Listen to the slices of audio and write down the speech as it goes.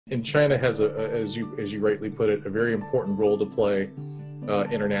And China has, as you rightly put it, a very important role to play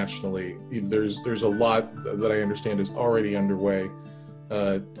internationally. There's a lot that I understand is already underway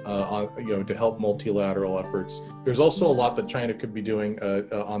to help multilateral efforts. There's also a lot that China could be doing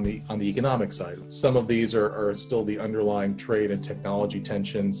on the economic side. Some of these are still the underlying trade and technology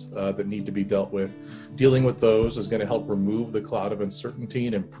tensions that need to be dealt with. Dealing with those is going to help remove the cloud of uncertainty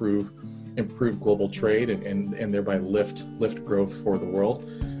and improve global trade and thereby lift growth for the world.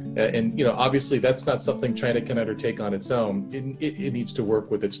 And obviously that's not something China can undertake on its own. It needs to work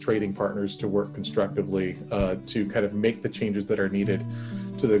with its trading partners to work constructively to kind of make the changes that are needed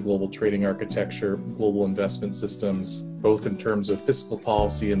to the global trading architecture, global investment systems, both in terms of fiscal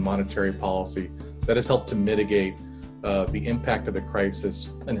policy and monetary policy. That has helped to mitigate the impact of the crisis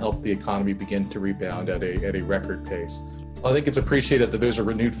and help the economy begin to rebound at a record pace. I think it's appreciated that there's a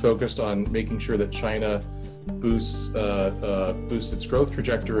renewed focus on making sure that China boosts its growth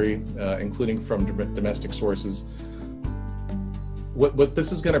trajectory, including from domestic sources. What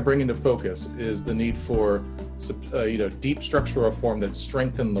this is going to bring into focus is the need for deep structural reform that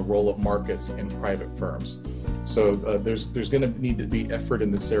strengthen the role of markets in private firms. So there's going to need to be effort in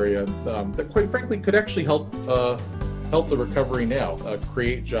this area that, quite frankly, could actually help the recovery now,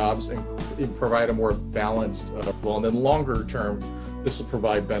 create jobs and provide a more balanced and then longer term. This will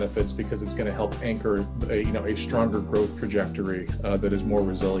provide benefits because it's going to help anchor a stronger growth trajectory that is more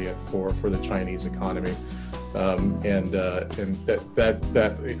resilient for the Chinese economy, and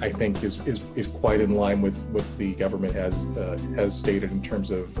that I think is quite in line with what the government has stated in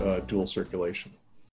terms of dual circulation.